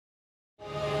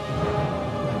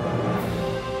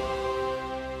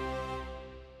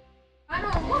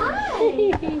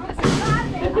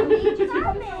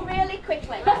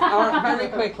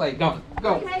very quickly. Go.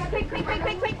 Okay, quick.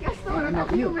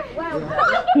 Not you. Wow.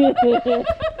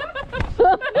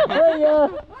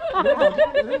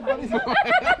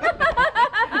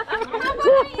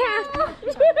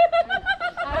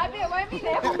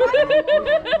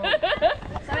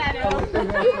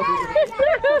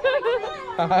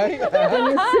 Hi. Can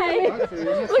you see?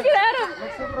 Look at Adam.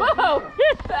 Whoa.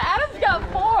 Adam's got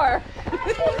 4.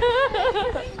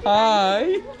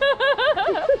 Hi.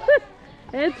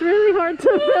 It's really hard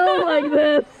to film like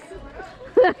this.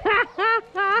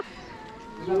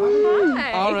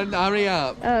 Hi. Aaron, hurry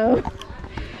up. Oh.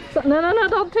 No,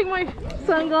 don't take my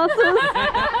sunglasses.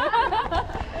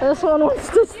 This one wants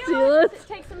to steal it.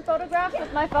 Take some photographs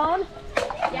with my phone.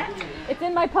 Yeah. It's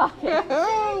in my pocket.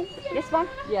 This one?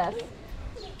 Yes.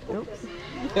 Oops.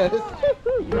 Yes.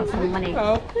 You got some money.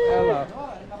 Oh, hello.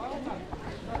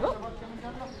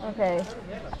 Okay.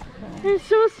 It's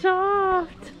so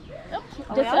soft.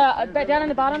 Just right down on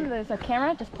the bottom, there's a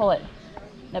camera. Just pull it.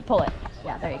 No, pull it.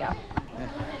 Yeah, there you go.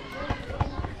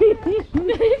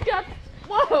 He's got.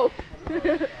 Whoa.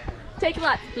 Take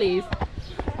lots, please.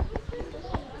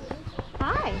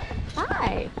 Hi.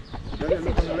 Hi.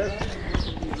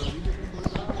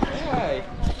 Hi.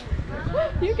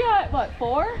 You got what?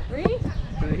 4? 3?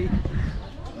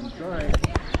 I'm trying.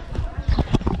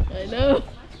 I know.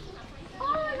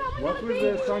 What was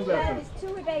the sunglasses?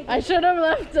 I should have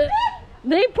left it.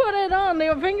 They put it on. They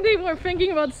were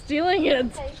thinking about stealing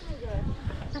it.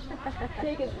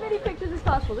 Take as many pictures as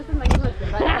possible. This is my new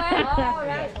husband, by the way. All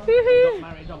right.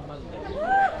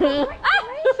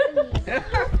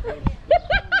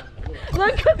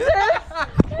 Look at this.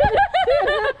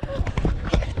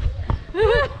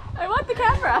 I want the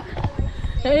camera.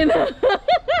 I know.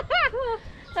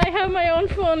 I have my own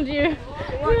phone, dear.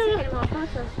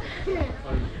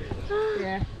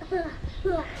 Yeah.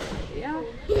 Yeah.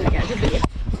 I got the video.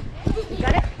 You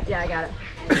got it? Yeah, I got it.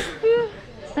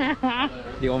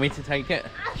 Do you want me to take it?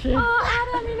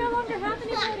 Oh, Adam, you no longer have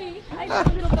anybody. I got a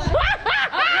little buddy.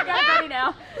 Oh, you got a buddy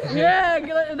now. Yeah,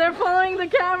 they're following the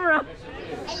camera.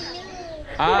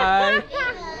 Hi.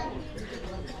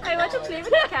 I want to play with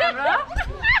the camera.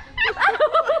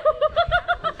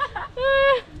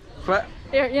 But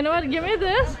Here, you know what? Give me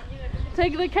this.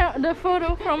 Take the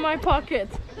photo from my pocket.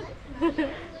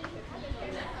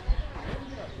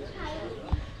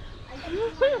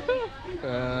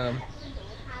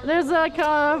 There's like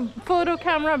a photo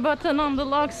camera button on the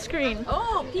lock screen.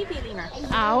 Oh, pee-pee lemur.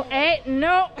 Ow, hey,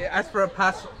 no. ask for a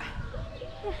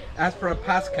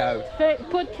passcode.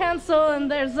 Put cancel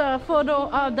and there's a photo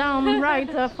down right,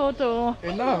 a photo.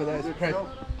 No, that's press.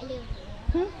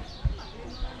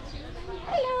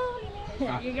 Hello.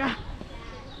 Here you go.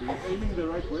 You're aiming the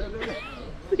right way there?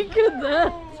 Look at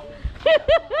that.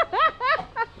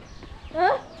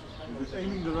 You're just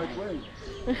aiming the right way.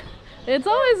 It's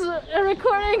always a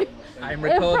recording. I'm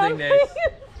recording this.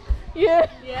 Yeah.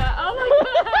 Yeah, oh my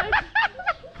god.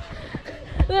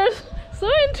 They're so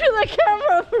into the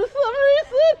camera for some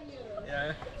reason.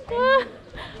 Yeah.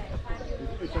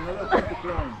 It's another thing to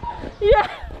climb. Yeah,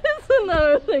 it's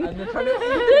another thing. And they're trying to eat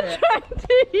They're it. trying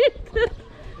to eat it.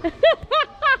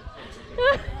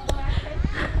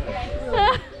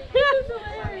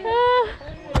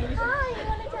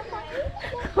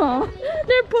 Oh,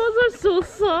 their paws are so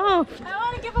soft. I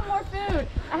want to give them more food.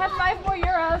 I have 5 more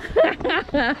euros.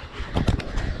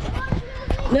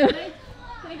 No.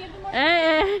 Can I give them more food?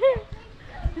 Hey.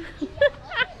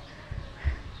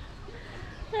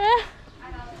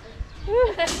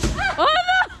 Oh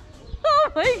no!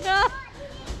 Oh my god!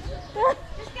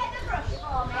 Just get the brush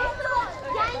for me.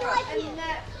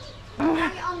 And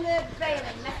hang it on the railing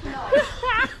and make a noise.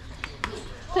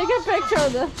 Take a picture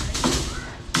of this.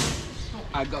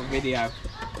 I've got video. Okay,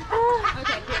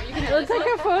 here, you can have Let's take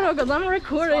a photo because I'm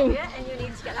recording. Yeah, and you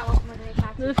need to get that one from underneath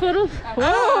back. The photos.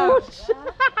 Whoa!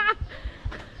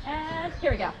 And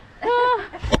here we go.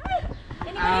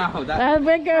 Ow, that. That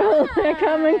big girl, they're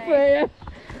coming for you.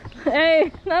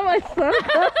 Hey, not my son.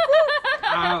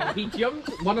 Ow, he jumped.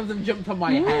 One of them jumped on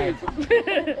my head.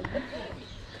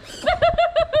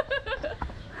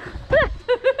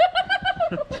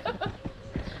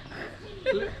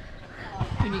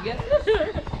 Can you get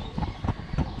it?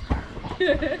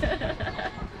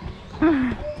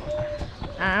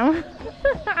 Ow.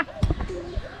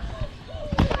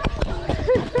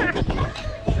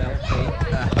 Selfie.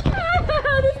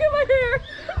 Look at my hair.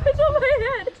 It's on my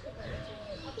head.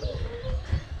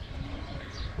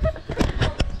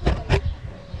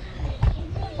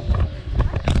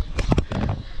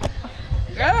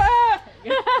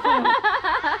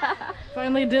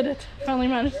 Finally did it. Finally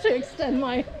managed to extend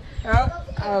my.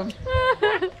 Oh,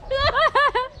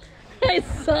 I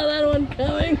saw that one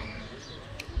coming.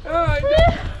 Oh,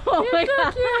 Oh my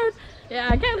god. Cute. Yeah,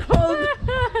 I can't hold.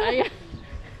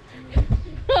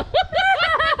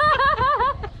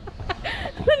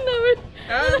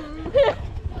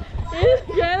 He's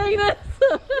getting this.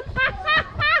 Oh.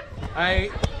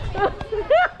 Hey.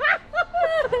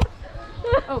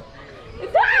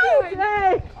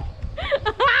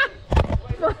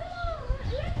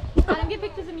 Adam, get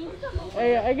pictures of me.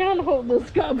 I can't hold this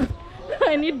cup.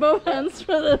 I need both hands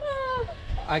for this.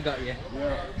 I got you.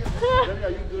 Jenny, are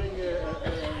you doing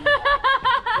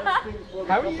testing for the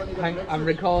How are you? company that I'm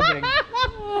makes it? recording.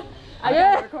 I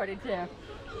got it recorded too.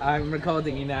 I'm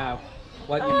recording you now.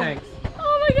 What do you think?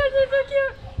 Oh my gosh, they're so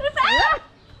cute.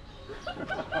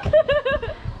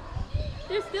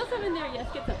 There's still some in there. Yes,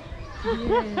 get some.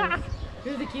 Yes.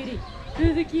 Who's a cutie?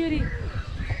 Who's a cutie?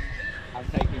 I'm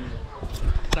taking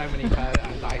so many photos.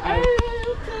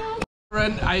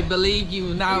 I believe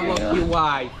you now look your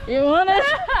wife. You want it?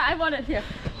 I want it too.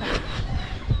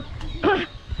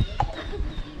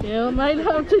 You might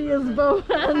have to use both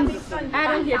hands.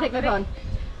 Adam, here, take my phone.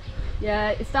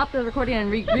 Yeah, stop the recording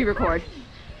and re-record.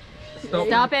 Stop.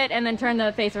 Stop it and then turn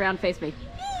the face around, face me.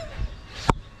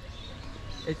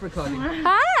 It's recording.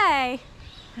 Hi!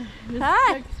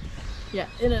 Hi! Yeah,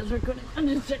 it is recording. I'm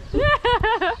just checking.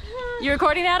 You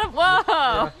recording, Adam?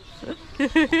 Whoa!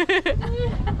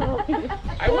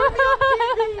 I want to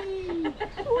be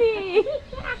Wee!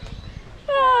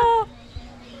 Oh,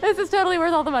 this is totally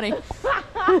worth all the money.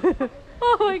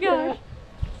 Oh my gosh.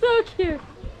 So cute.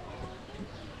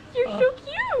 You're so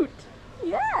cute.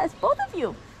 Yes, both of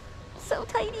you. So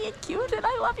tiny and cute, and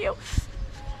I love you.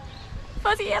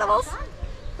 Fuzzy animals.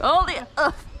 Hold it.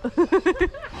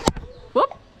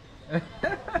 Whoop.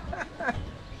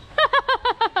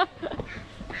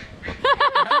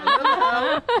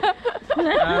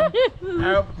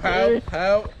 Help, help,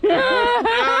 help,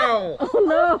 ow! Oh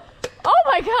no! Oh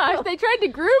my gosh, they tried to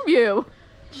groom you.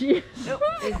 Jeez.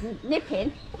 He's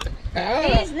nipping.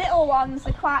 Ow. These little ones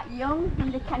are quite young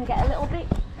and they can get a little bit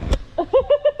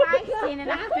feisty in an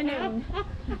afternoon.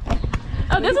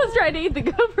 Oh, this one's trying to eat the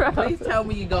GoPro. Please tell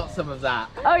me you got some of that.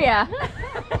 Oh yeah.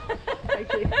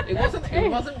 It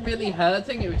wasn't really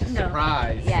hurting, it was just No.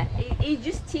 surprise. Yeah, he's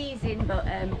just teasing, but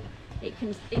it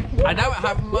can. I don't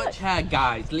have much hair,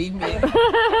 guys. Leave me.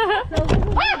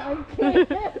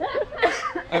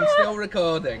 I'm still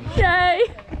recording. Yay.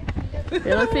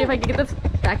 Here, let's see if I can get this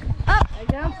back up. I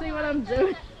can't see what I'm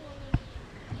doing.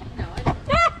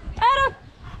 Adam.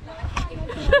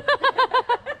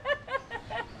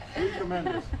 He's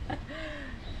tremendous.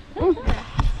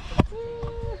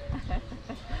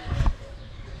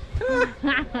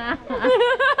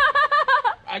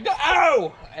 I got.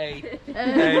 Ow! Hey. Hey.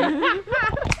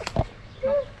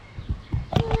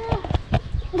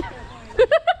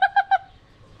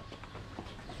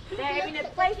 They're having a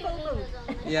playful mood.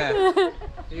 Yeah.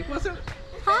 It wasn't.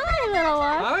 Hi, little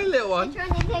one. Hi, little one.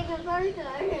 Trying to take a photo.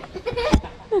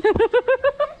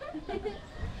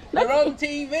 They're on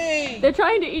TV. They're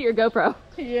trying to eat your GoPro.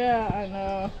 Yeah, I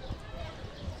know.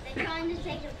 They're trying to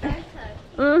take a photo.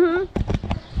 Mm-hmm.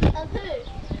 Of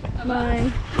who?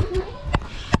 Mine.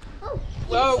 Oh,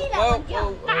 Whoa, you see that whoa, one whoa,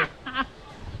 jump? whoa.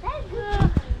 That's good.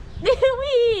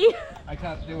 Wee. I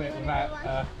can't do it without.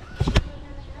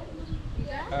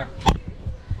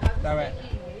 Do it.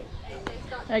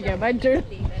 Okay, my turn.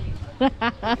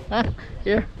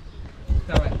 Here.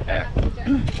 Do it.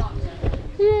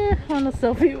 Yeah, on a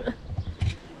selfie.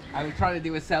 I was trying to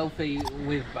do a selfie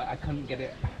with, but I couldn't get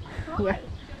it. Where?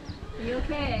 Are you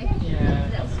okay?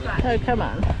 Yeah. Oh, come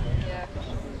on.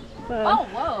 Oh,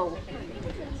 whoa.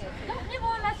 Don't nibble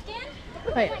on my skin.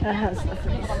 Wait, that has the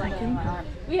face.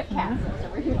 We have cats, so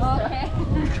we're here. Okay.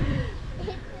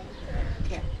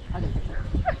 Here, I'll get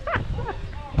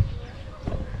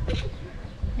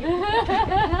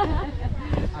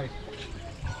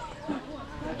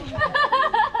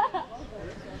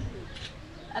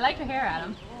I like your hair,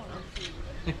 Adam.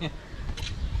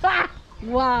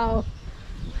 Wow.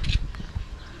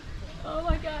 Oh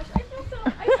my gosh, I feel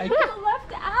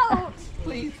left out.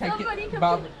 Please take Somebody it. come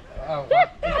Bob. Oh.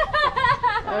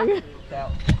 Okay.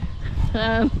 Tell.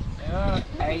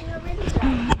 Hey.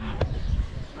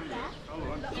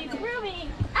 He's grooming.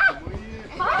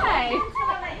 Hi.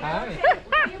 Hi.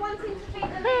 You want him to feed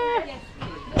the baby?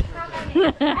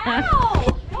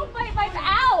 Ow! Don't bite my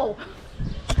ow!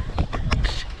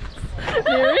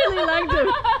 You really like to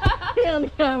be on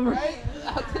camera. Hey,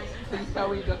 please tell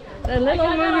me that. They're little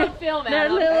got it on movie. film, They're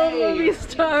Adam. little Hey. movie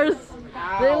stars.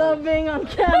 They Ow. love being on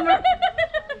camera.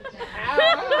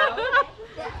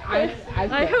 I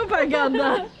I hope I got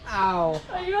that. Ow.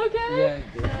 Are you okay?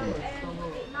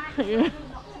 Yeah. Yeah.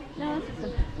 No,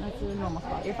 that's a normal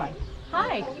spot. You're fine.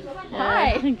 Hi.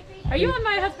 Hi. Are you on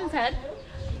my husband's head?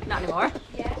 Not anymore.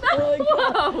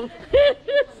 Whoa.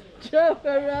 Jump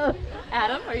around.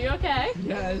 Adam, are you okay?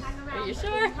 Yes. Are you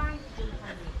sure?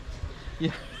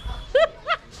 Yeah.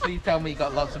 Please tell me you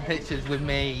got lots of pictures with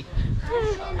me.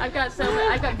 I've got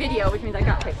video, which means I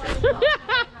got pictures.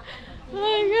 Oh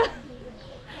my god.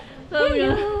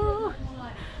 Hello.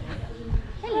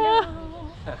 Hello.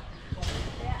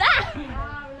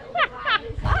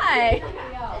 Hi.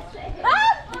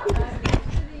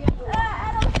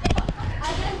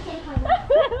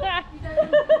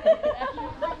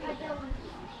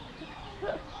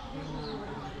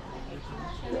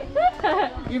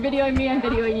 You're videoing me, I'm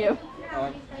videoing you.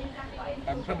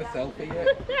 I'm trying to selfie you.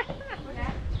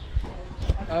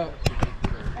 Oh.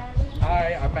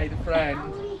 Hi, I made a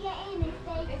friend.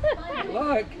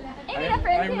 Look.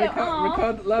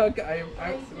 Look, I am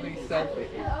actually selfie.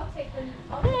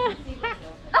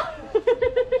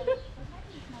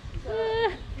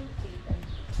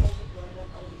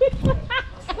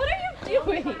 What are you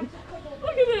doing?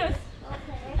 Look at this.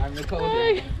 I'm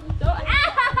recording.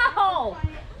 Ow!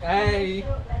 Hey,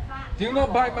 do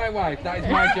not bite my wife. That is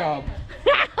my job.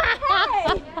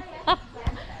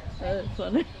 That's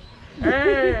funny.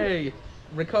 Hey,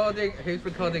 recording. Who's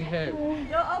recording who?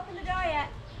 Don't open the door yet.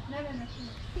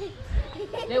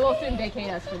 They will soon vacate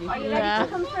us for these. Are you ready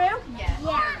to come through?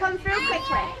 Yeah. Come through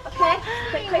quickly. Okay?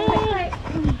 Quick.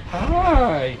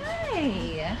 Hi.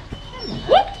 Hey.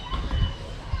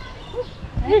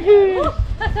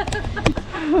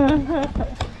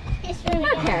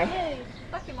 Okay.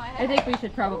 I think we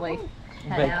should probably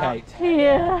head out. Vacate.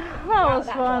 Yeah, that was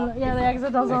fun. Yeah, the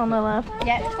exit doesn't on my left.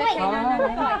 Yeah, just okay.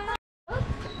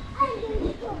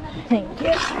 Thank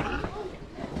you.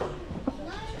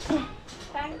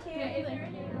 Thank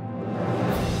you.